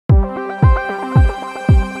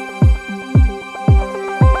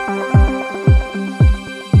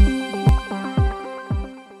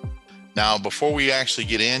before we actually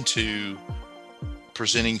get into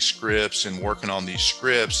presenting scripts and working on these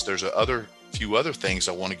scripts, there's a few other things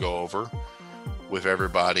I want to go over with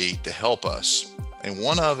everybody to help us. And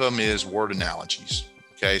one of them is word analogies.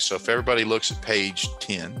 Okay, so if everybody looks at page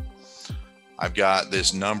 10, I've got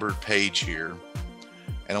this numbered page here,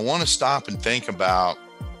 and I want to stop and think about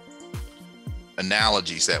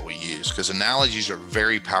analogies that we use, because analogies are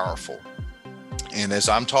very powerful. And as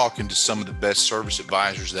I'm talking to some of the best service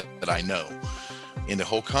advisors that I know in the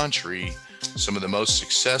whole country, some of the most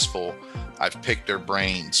successful, I've picked their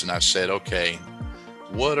brains and I've said, okay,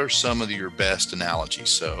 what are some of your best analogies?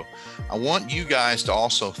 So I want you guys to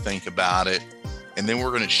also think about it, and then we're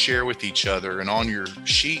going to share with each other. And on your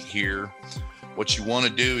sheet here, what you want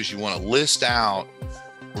to do is you want to list out,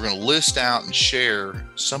 we're going to list out and share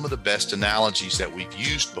some of the best analogies that we've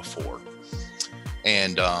used before.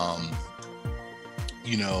 And, I'm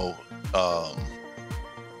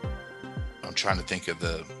trying to think of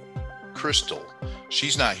the Crystal.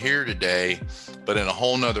 She's not here today, but in a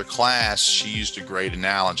whole nother class, she used a great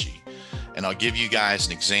analogy. And I'll give you guys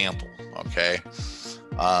an example, okay?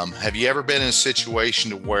 Have you ever been in a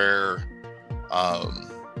situation to where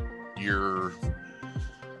you've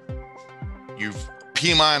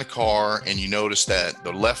PMI in a car and you notice that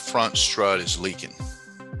the left front strut is leaking,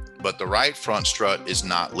 but the right front strut is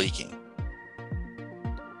not leaking?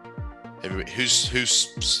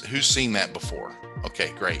 Who's seen that before?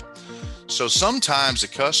 Okay, great. So sometimes the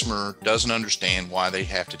customer doesn't understand why they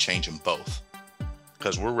have to change them both,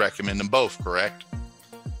 because we're recommending both, correct?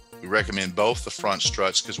 We recommend both the front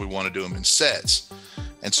struts because we want to do them in sets.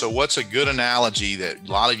 And so what's a good analogy that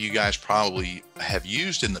a lot of you guys probably have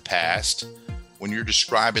used in the past when you're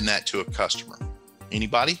describing that to a customer?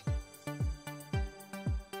 Anybody?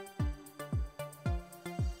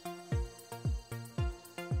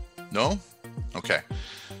 No? Okay.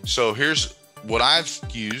 So here's what I've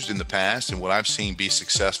used in the past and what I've seen be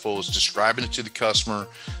successful is describing it to the customer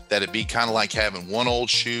that it be kind of like having one old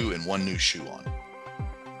shoe and one new shoe on,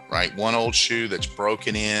 right? One old shoe that's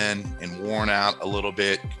broken in and worn out a little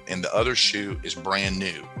bit, and the other shoe is brand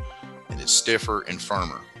new and it's stiffer and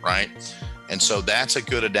firmer, right? And so that's a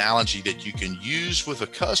good analogy that you can use with a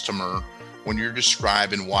customer when you're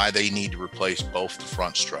describing why they need to replace both the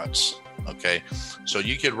front struts. Okay, so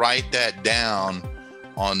you could write that down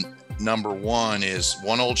on number one is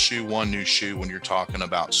one old shoe, one new shoe when you're talking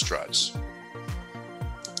about struts.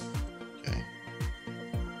 Okay,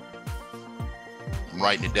 I'm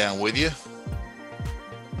writing it down with you.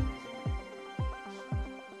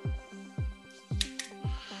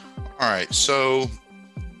 All right, so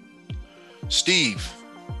Steve,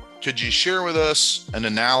 could you share with us an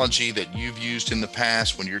analogy that you've used in the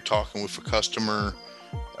past when you're talking with a customer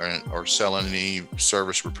or selling any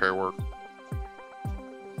service repair work?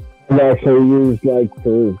 I've actually used like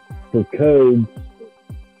for codes.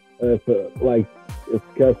 If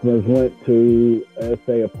customers went to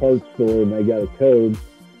say a parts store and they got a code,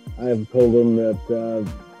 I have told them that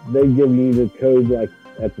they give you the code like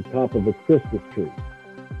at the top of a Christmas tree,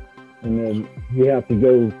 and then you have to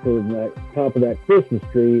go from that top of that Christmas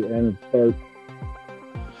tree and start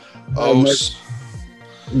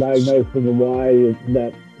diagnosing why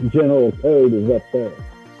that general code is up there.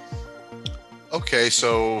 Okay,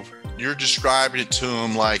 so you're describing it to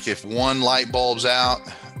them like if one light bulb's out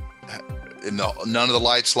and none of the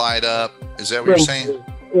lights light up. Is that what you're saying?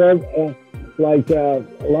 Well, a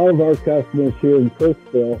lot of our customers here in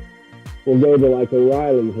Cookville will go to like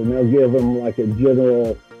O'Reilly's and they'll give them like a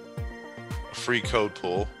general free code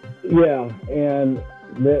pull. Yeah, and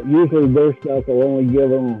that usually their stuff will only give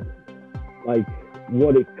them like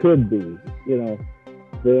what it could be,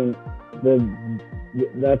 then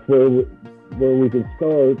that's where we can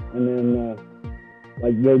start, and then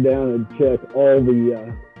go down and check all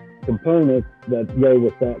the components that go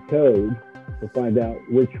with that code to find out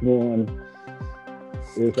which one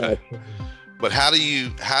is actually. But how do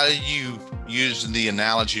you use the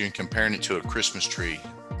analogy and comparing it to a Christmas tree?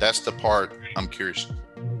 That's the part I'm curious.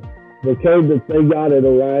 The code that they got at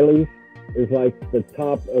O'Reilly's is like the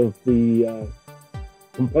top of the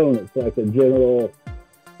components, like a general,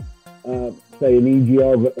 say an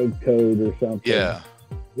EGR code or something. Yeah.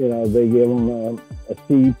 They give them a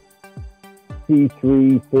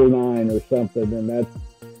C349 or something, and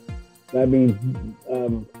that means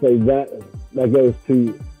say that goes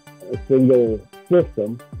to a single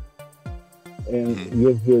system and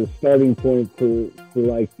gives you a starting point for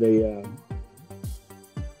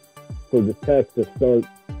the tech to start.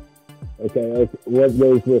 Okay, what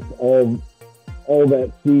goes with all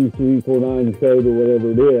that C349 code or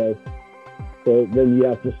whatever it is. So then you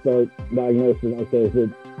have to start diagnosing, okay, is it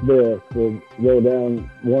this. We'll go down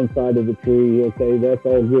one side of the tree. Okay, that's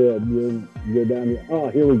all good. You go down. Oh,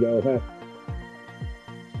 here we go. Huh?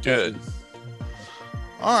 Good.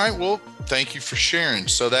 All right. Well, thank you for sharing.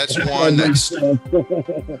 So that's one that's,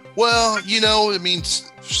 well, I mean,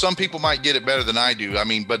 some people might get it better than I do. I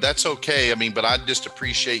mean, but that's okay. I mean, but I just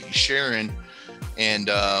appreciate you sharing. And,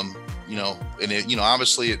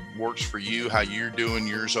 obviously it works for you, how you're doing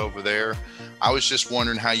yours over there. I was just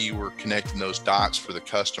wondering how you were connecting those dots for the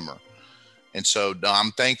customer. And so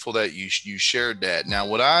I'm thankful that you shared that. Now,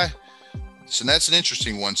 so that's an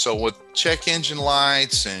interesting one. So with check engine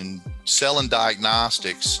lights and selling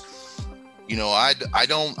diagnostics, I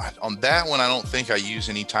don't, on that one, I don't think I use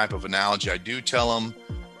any type of analogy. I do tell them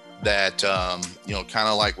that, kind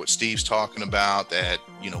of like what Steve's talking about, that,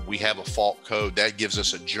 we have a fault code that gives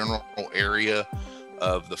us a general area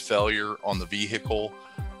of the failure on the vehicle.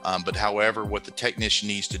 But however, what the technician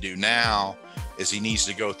needs to do now is he needs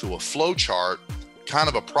to go through a flow chart, kind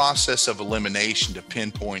of a process of elimination to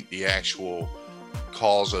pinpoint the actual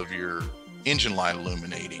cause of your engine light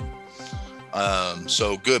illuminating.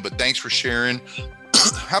 So good, but thanks for sharing.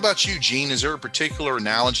 How about you, Gene? Is there a particular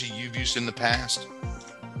analogy you've used in the past?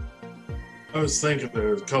 I was thinking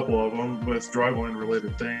there's a couple of them with driveline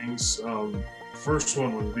related things. First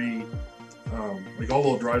one would be like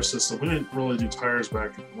all-wheel drive system. We didn't really do tires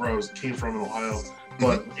back where I came from in Ohio,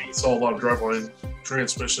 but we saw a lot of driveline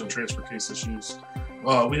transmission and transfer case issues.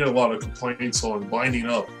 We had a lot of complaints on binding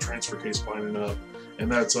up, transfer case binding up,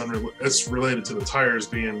 and it's related to the tires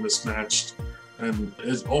being mismatched. And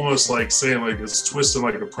it's almost like saying like it's twisted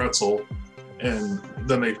like a pretzel, and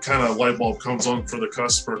then a kind of light bulb comes on for the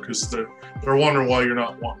customer because they're wondering why you're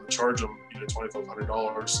not wanting to charge them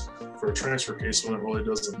 $2,500 for a transfer case when it really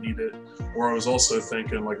doesn't need it. Or I was also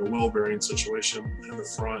thinking like a wheel bearing situation in the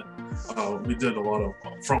front. We did a lot of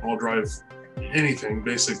front wheel drive, anything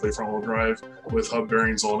basically front wheel drive with hub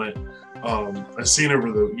bearings on it. I've seen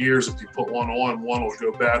over the years, if you put one on, one will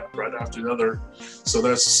go bad right after the other. So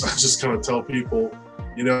I just kind of tell people,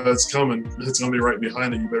 it's coming. It's going to be right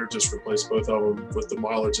behind it. You better just replace both of them with the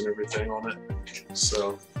mileage and everything on it.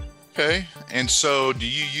 So. Okay. And so do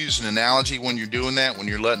you use an analogy when you're doing that, when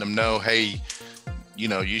you're letting them know, hey,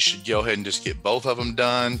 you should go ahead and just get both of them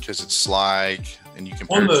done? Because it's like, and you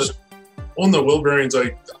compare on the wheel bearings,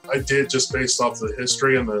 I did just based off the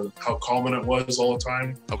history and how common it was all the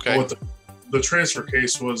time. Okay. But the transfer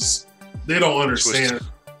case was, they don't understand.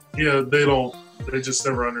 Yeah, they just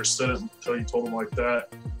never understood it until you told them like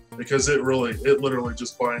that, because it literally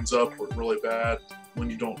just binds up really bad when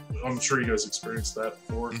you don't. I'm sure you guys experienced that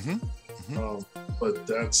before. But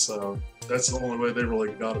that's the only way they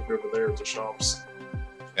really got it over there at the shops.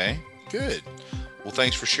 Okay, good. Well,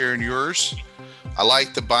 thanks for sharing yours. I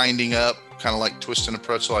like the binding up, kind of like twisting a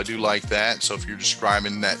pretzel. I do like that. So if you're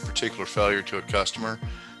describing that particular failure to a customer,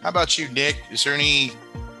 how about you, Nick? Is there any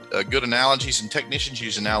good analogies? And technicians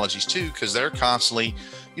use analogies too, because they're constantly,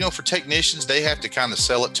 for technicians, they have to kind of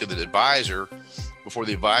sell it to the advisor before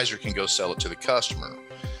the advisor can go sell it to the customer.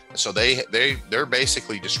 So they're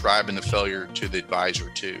basically describing the failure to the advisor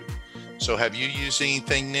too. So have you used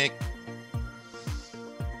anything, Nick?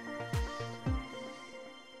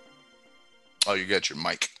 Oh, you got your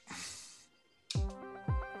mic. I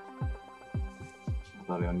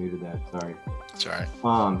thought I unmuted that. Sorry. That's all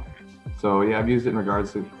right. So yeah, I've used it in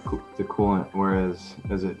regards to coolant. Whereas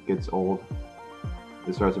as it gets old,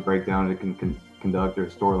 it starts to break down. It can conduct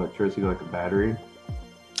or store electricity like a battery.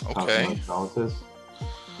 Okay. Electrolysis.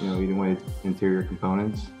 Eating away interior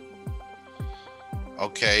components.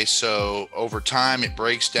 Okay, so over time it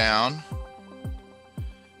breaks down.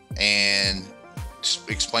 And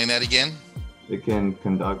explain that again. It can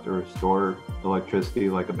conduct or store electricity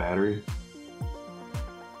like a battery.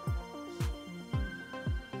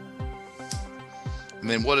 And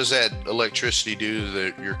then what does that electricity do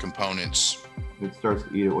to your components? It starts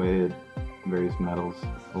to eat away at various metals,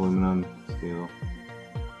 aluminum, steel,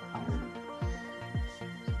 iron.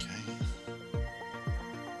 Okay.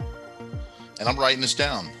 And I'm writing this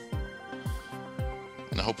down.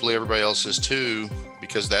 And hopefully everybody else is too,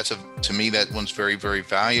 because to me, that one's very, very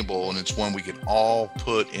valuable. And it's one we can all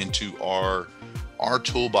put into our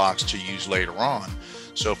toolbox to use later on.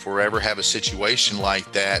 So if we ever have a situation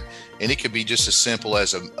like that, and it could be just as simple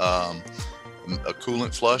as a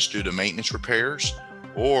coolant flush due to maintenance repairs,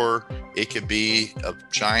 or it could be a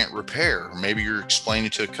giant repair. Or maybe you're explaining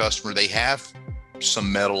to a customer they have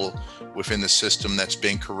some metal within the system that's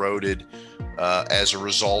been corroded as a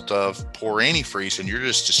result of poor antifreeze, and you're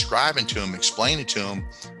just describing to them, explaining to them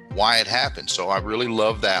why it happened. So I really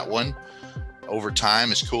love that one. Over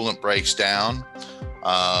time, as coolant breaks down,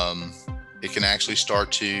 it can actually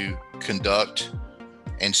start to conduct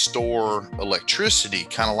and store electricity,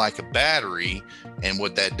 kind of like a battery. And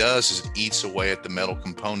what that does is it eats away at the metal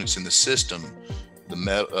components in the system,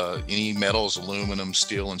 any metals, aluminum,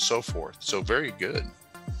 steel, and so forth. So very good.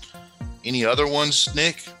 Any other ones,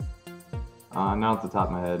 Nick? Not off the top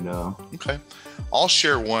of my head, no. Okay, I'll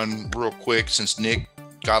share one real quick since Nick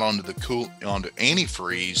got onto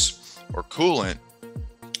antifreeze or coolant.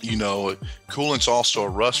 You know, coolant's also a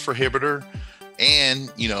rust prohibitor,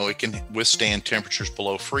 and you know it can withstand temperatures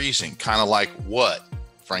below freezing. Kind of like what,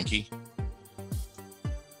 Frankie?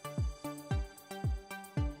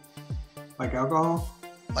 Like alcohol?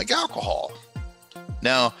 Like alcohol.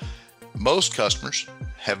 Now, most customers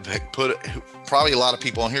have put it, probably a lot of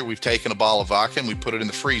people on here, we've taken a bottle of vodka and we put it in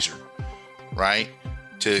the freezer, right?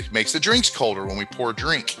 Makes the drinks colder when we pour a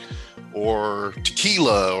drink, or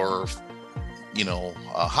tequila, or, you know,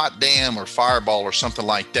 a hot damn or Fireball or something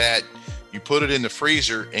like that. You put it in the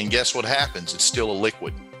freezer and guess what happens? It's still a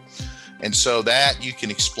liquid. And so that you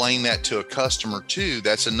can explain that to a customer too.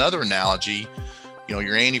 That's another analogy. You know,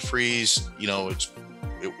 your antifreeze, you know, it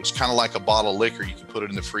was kind of like a bottle of liquor. You can put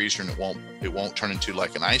it in the freezer and it won't turn into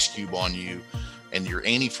like an ice cube on you. And your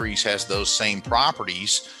antifreeze has those same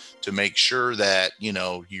properties to make sure that, you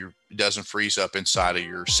know, it doesn't freeze up inside of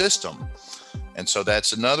your system. And so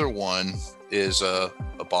that's another one, is a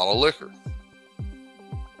bottle of liquor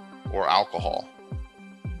or alcohol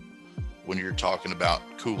when you're talking about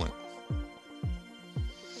coolant.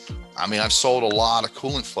 I mean, I've sold a lot of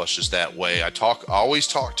coolant flushes that way. I always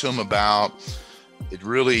talk to them about, it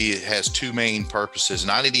really has two main purposes.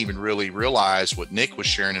 And I didn't even really realize what Nick was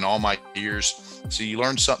sharing in all my years. So you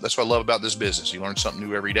learn something. That's what I love about this business. You learn something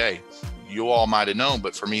new every day. You all might have known,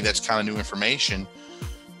 but for me, that's kind of new information,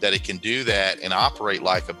 that it can do that and operate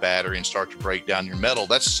like a battery and start to break down your metal.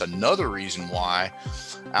 That's another reason why,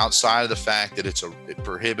 outside of the fact that it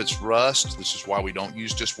prohibits rust. This is why we don't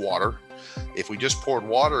use just water. If we just poured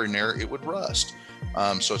water in there, it would rust.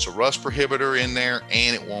 So it's a rust prohibitor in there,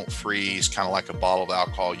 and it won't freeze, kind of like a bottle of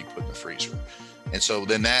alcohol you put in the freezer. And so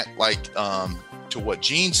then that, like, to what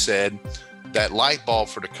Gene said, that light bulb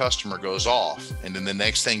for the customer goes off. And then the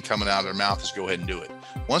next thing coming out of their mouth is go ahead and do it.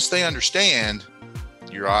 Once they understand,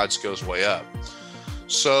 your odds goes way up.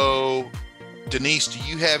 So Denise, do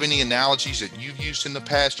you have any analogies that you've used in the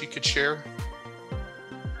past you could share?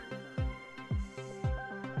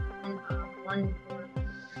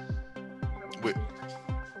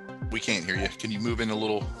 We can't hear you. Can you move in a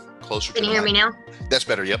little closer? Can you hear me now? That's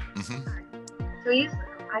better. Yep. Mm-hmm. So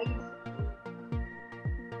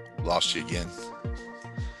Lost you again.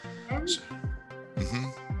 Mm-hmm.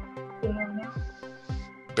 Can you hear me now?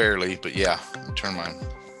 Barely, but yeah. I'll turn my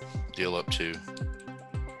deal up too.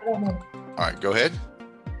 I don't know. All right, go ahead.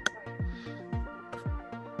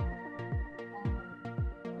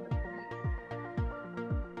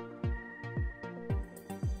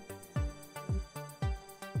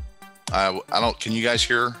 I don't, can you guys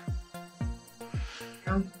hear?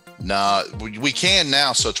 No, we can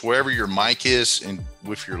now. So it's wherever your mic is and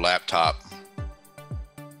with your laptop.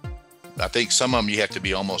 I think some of them you have to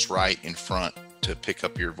be almost right in front to pick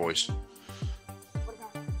up your voice.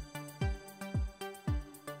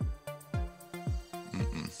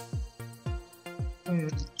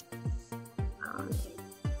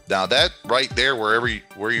 Now that right there,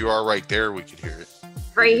 where you are right there, we could hear it.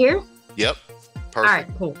 Right here? Yep. Perfect. All right,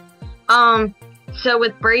 cool. So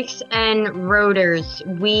with brakes and rotors,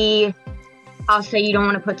 I'll say you don't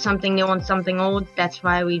want to put something new on something old. That's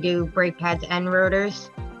why we do brake pads and rotors.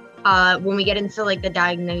 When we get into like the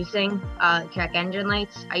diagnosing, check engine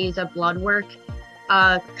lights, I use a blood work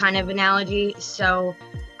kind of analogy. So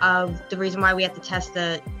the reason why we have to test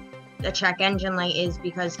the check engine light is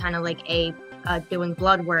because kind of like doing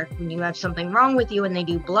blood work. When you have something wrong with you and they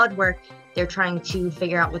do blood work, they're trying to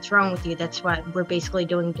figure out what's wrong with you. That's why we're basically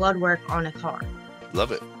doing blood work on a car.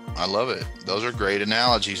 Love it. I love it. Those are great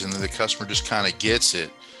analogies. And then the customer just kind of gets it.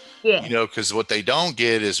 Yeah. You know, because what they don't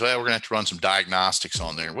get is, well, we're going to have to run some diagnostics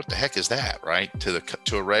on there. What the heck is that, right?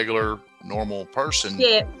 To a regular, normal person.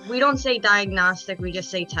 Yeah, we don't say diagnostic. We just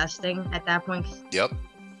say testing at that point. Yep.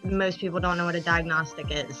 Most people don't know what a diagnostic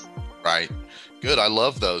is. Right. Good. I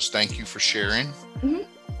love those. Thank you for sharing. Mm-hmm.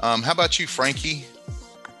 How about you, Frankie?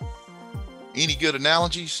 Any good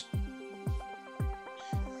analogies?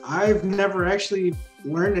 I've never actually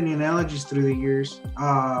learned any analogies through the years.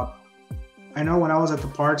 I know when I was at the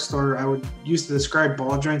parts store, I would used to describe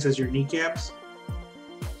ball joints as your kneecaps.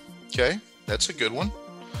 Okay, that's a good one.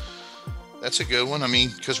 That's a good one. I mean,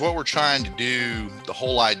 because what we're trying to do, the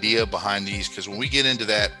whole idea behind these, because when we get into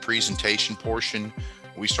that presentation portion,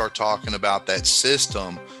 we start talking about that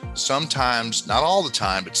system. sometimes, not all the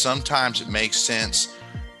time, but sometimes it makes sense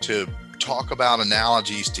to talk about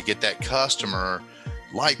analogies to get that customer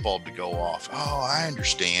light bulb to go off. Oh, I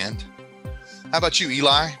understand. How about you,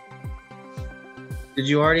 Eli? Did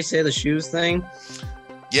you already say the shoes thing?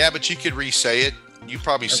 Yeah, but you could re-say it. You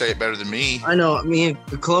probably say it better than me. I know.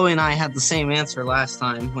 Chloe and I had the same answer last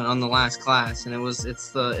time when on the last class, and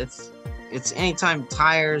it's anytime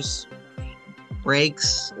tires,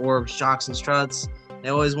 brakes, or shocks and struts, they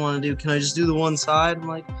always want to do. Can I just do the one side? I'm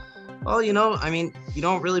like, well, you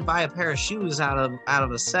don't really buy a pair of shoes out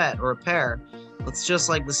of a set or a pair. It's just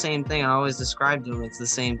like the same thing. I always describe to them. It's the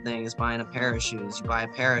same thing as buying a pair of shoes. You buy a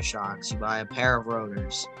pair of shocks. You buy a pair of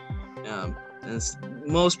rotors. And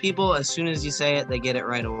most people, as soon as you say it, they get it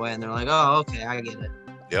right away, and they're like, "Oh, okay, I get it."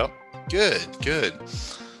 Yep. Good.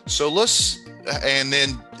 So and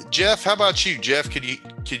then Jeff, how about you? Jeff, could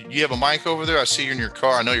you have a mic over there? I see you're in your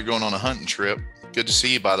car. I know you're going on a hunting trip. Good to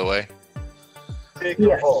see you, by the way.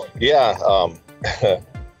 Yeah.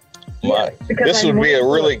 This would be a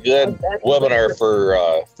really good webinar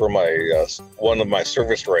for my one of my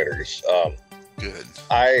service writers. Good.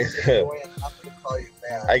 I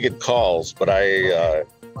get calls, but I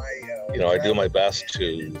do my best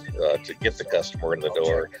to get the customer in the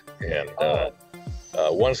door, and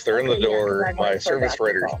once they're in the door, my service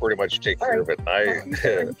writers pretty much take care of it.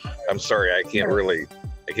 And I'm sorry, I can't really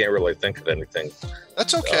think of anything.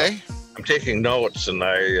 That's okay. I'm taking notes, and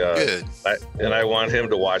I want him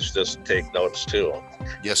to watch this and take notes too.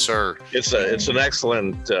 Yes, sir. It's an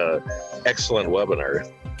excellent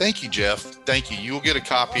webinar. Thank you, Jeff. Thank you. You will get a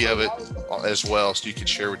copy of it as well, so you can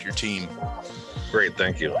share with your team. Great,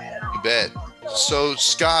 thank you. You bet. So,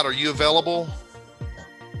 Scott, are you available?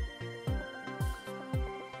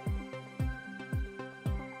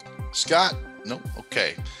 Scott? No?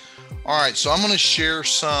 Okay. All right, so I'm going to share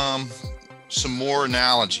some more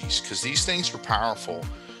analogies because these things are powerful.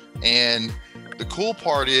 And the cool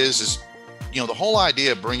part is the whole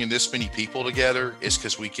idea of bringing this many people together is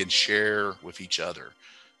because we can share with each other.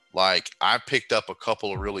 Like, I picked up a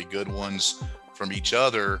couple of really good ones from each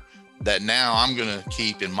other that now I'm going to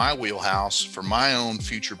keep in my wheelhouse for my own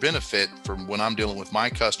future benefit from when I'm dealing with my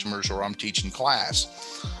customers or I'm teaching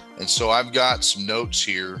class. And so I've got some notes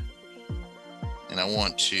here, and I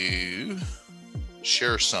want to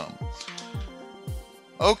share some.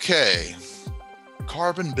 Okay,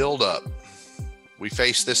 carbon buildup. We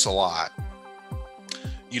face this a lot.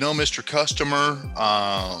 Mr. Customer,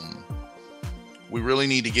 we really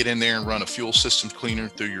need to get in there and run a fuel systems cleaner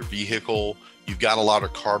through your vehicle. You've got a lot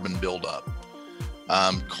of carbon buildup.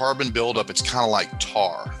 Carbon buildup, it's kind of like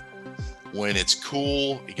tar. When it's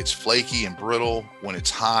cool, it gets flaky and brittle. When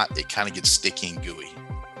it's hot, it kind of gets sticky and gooey.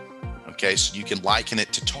 Okay, so you can liken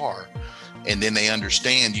it to tar. And then they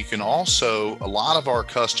understand you can also, a lot of our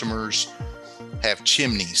customers have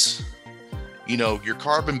chimneys. Your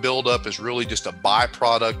carbon buildup is really just a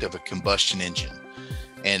byproduct of a combustion engine.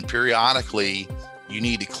 And periodically, you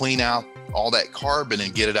need to clean out all that carbon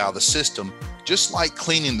and get it out of the system, just like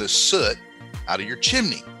cleaning the soot out of your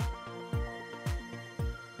chimney.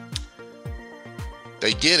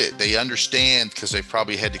 They get it. They understand because they've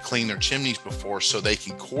probably had to clean their chimneys before, so they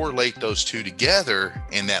can correlate those two together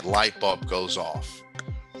and that light bulb goes off.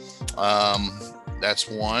 That's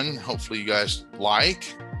one. Hopefully you guys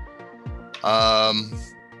like.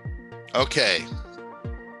 Okay.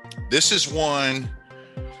 This is one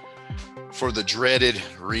for the dreaded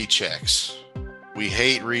rechecks. We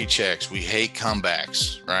hate rechecks. We hate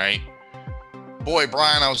comebacks, right? Boy,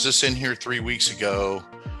 Brian, I was just in here 3 weeks ago,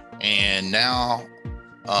 and now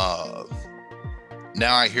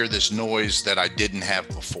I hear this noise that I didn't have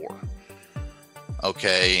before.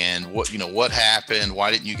 Okay, and what happened?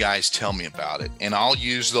 Why didn't you guys tell me about it? And I'll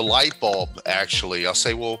use the light bulb, actually. I'll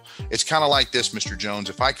say, well, it's kind of like this, Mr. Jones.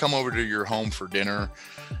 If I come over to your home for dinner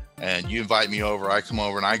and you invite me over, I come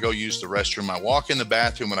over and I go use the restroom. I walk in the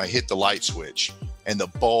bathroom and I hit the light switch and the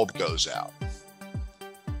bulb goes out,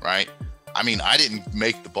 right? I mean, I didn't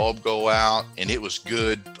make the bulb go out, and it was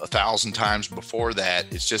good 1,000 times before that.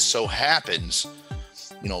 It just so happens,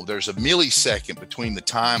 there's a millisecond between the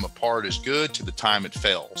time a part is good to the time it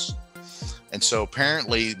fails. And so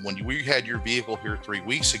apparently when we had your vehicle here 3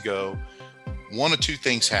 weeks ago, one of two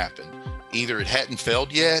things happened. Either it hadn't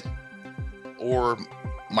failed yet, or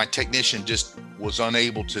my technician just was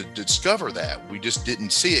unable to discover that. We just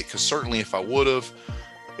didn't see it, because certainly if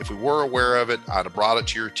we were aware of it, I'd have brought it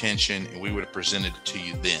to your attention and we would have presented it to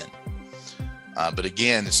you then. But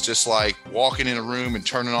again, it's just like walking in a room and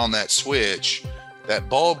turning on that switch, that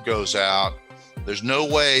bulb goes out. There's no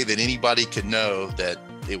way that anybody could know that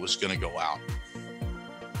it was going to go out.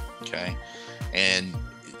 Okay. And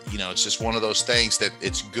you know, it's just one of those things that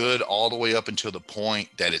it's good all the way up until the point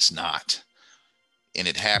that it's not. And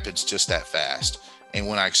it happens just that fast. And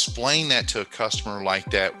when I explain that to a customer like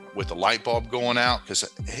that with the light bulb going out, because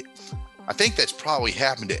I think that's probably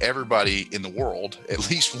happened to everybody in the world at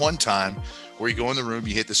least one time, where you go in the room,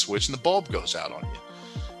 you hit the switch and the bulb goes out on you.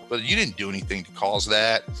 But you didn't do anything to cause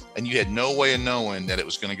that. And you had no way of knowing that it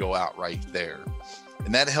was going to go out right there.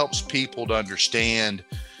 And that helps people to understand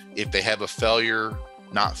if they have a failure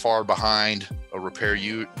not far behind a repair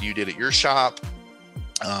you did at your shop.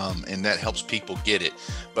 And that helps people get it.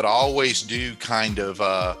 But I always do kind of,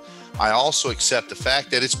 I also accept the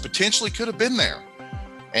fact that it's potentially could have been there,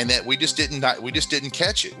 and that we just didn't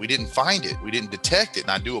catch it. We didn't find it. We didn't detect it.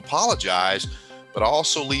 And I do apologize, but I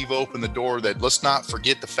also leave open the door that let's not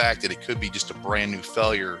forget the fact that it could be just a brand new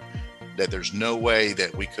failure, that there's no way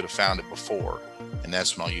that we could have found it before. And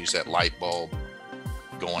that's when I'll use that light bulb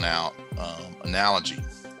going out analogy.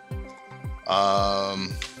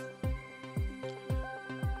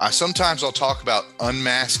 Sometimes I'll talk about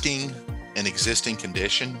unmasking an existing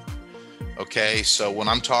condition. Okay, so when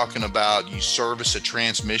I'm talking about you service a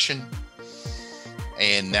transmission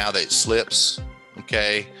and now that it slips,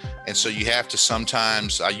 okay, and so you have to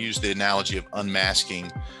sometimes, I use the analogy of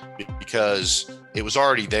unmasking because it was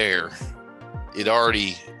already there. It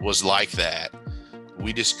already was like that.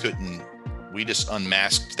 We just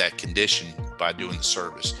unmasked that condition by doing the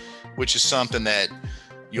service, which is something that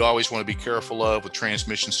you always want to be careful of with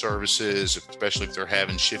transmission services, especially if they're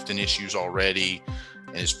having shifting issues already.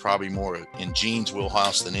 And it's probably more in Gene's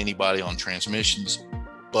wheelhouse than anybody on transmissions.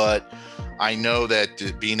 But I know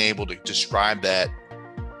that being able to describe that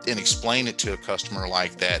and explain it to a customer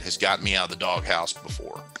like that has gotten me out of the doghouse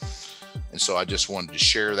before. And so I just wanted to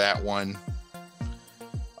share that one.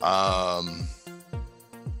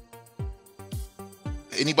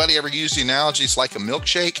 Anybody ever use the analogy? It's like a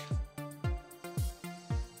milkshake.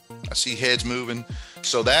 I see heads moving.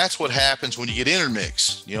 So that's what happens when you get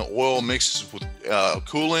intermix. You know, oil mixes with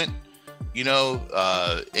coolant, you know,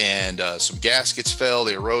 and some gaskets fell,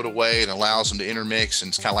 they erode away, and allows them to intermix, and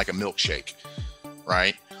it's kind of like a milkshake,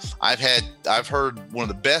 right? I've heard one of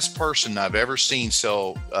the best person I've ever seen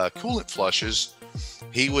sell coolant flushes.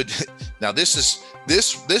 He would, now this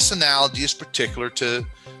analogy is particular to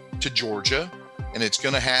Georgia, and it's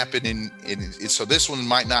going to happen so this one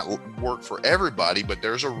might not work for everybody, but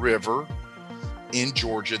there's a river in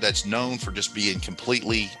Georgia that's known for just being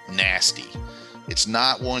completely nasty. It's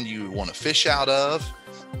not one you want to fish out of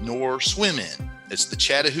nor swim in. It's the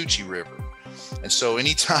Chattahoochee River. And so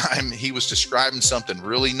anytime he was describing something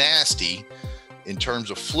really nasty in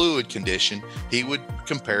terms of fluid condition, he would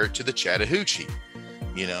compare it to the Chattahoochee,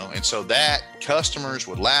 you know, and so that customers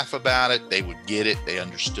would laugh about it. They would get it. They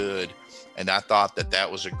understood. And I thought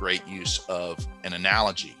that was a great use of an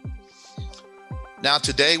analogy. Now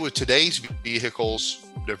today, with today's vehicles,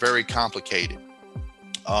 they're very complicated.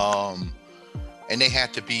 And they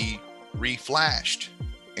have to be reflashed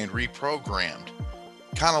and reprogrammed.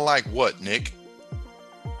 Kind of like what, Nick?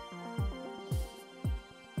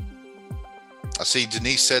 I see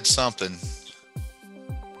Denise said something.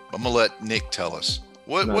 I'm gonna let Nick tell us.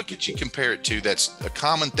 What could you compare it to that's a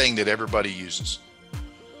common thing that everybody uses?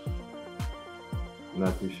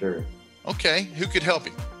 Not too sure. Okay, who could help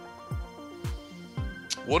him?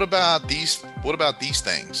 What about these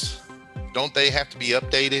things? Don't they have to be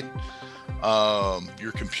updated?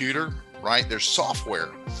 Your computer, right? There's software.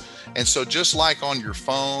 And so just like on your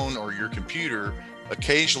phone or your computer,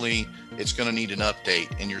 occasionally it's going to need an update,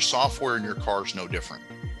 and your software in your car is no different.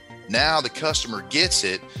 Now the customer gets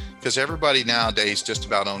it because everybody nowadays just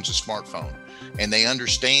about owns a smartphone, and they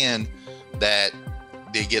understand that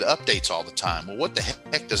they get updates all the time. Well, what the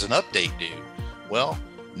heck does an update do? Well,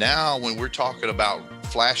 now when we're talking about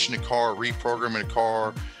flashing a car, reprogramming a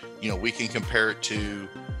car, you know, we can compare it to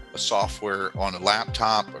a software on a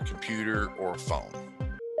laptop, a computer, or a phone.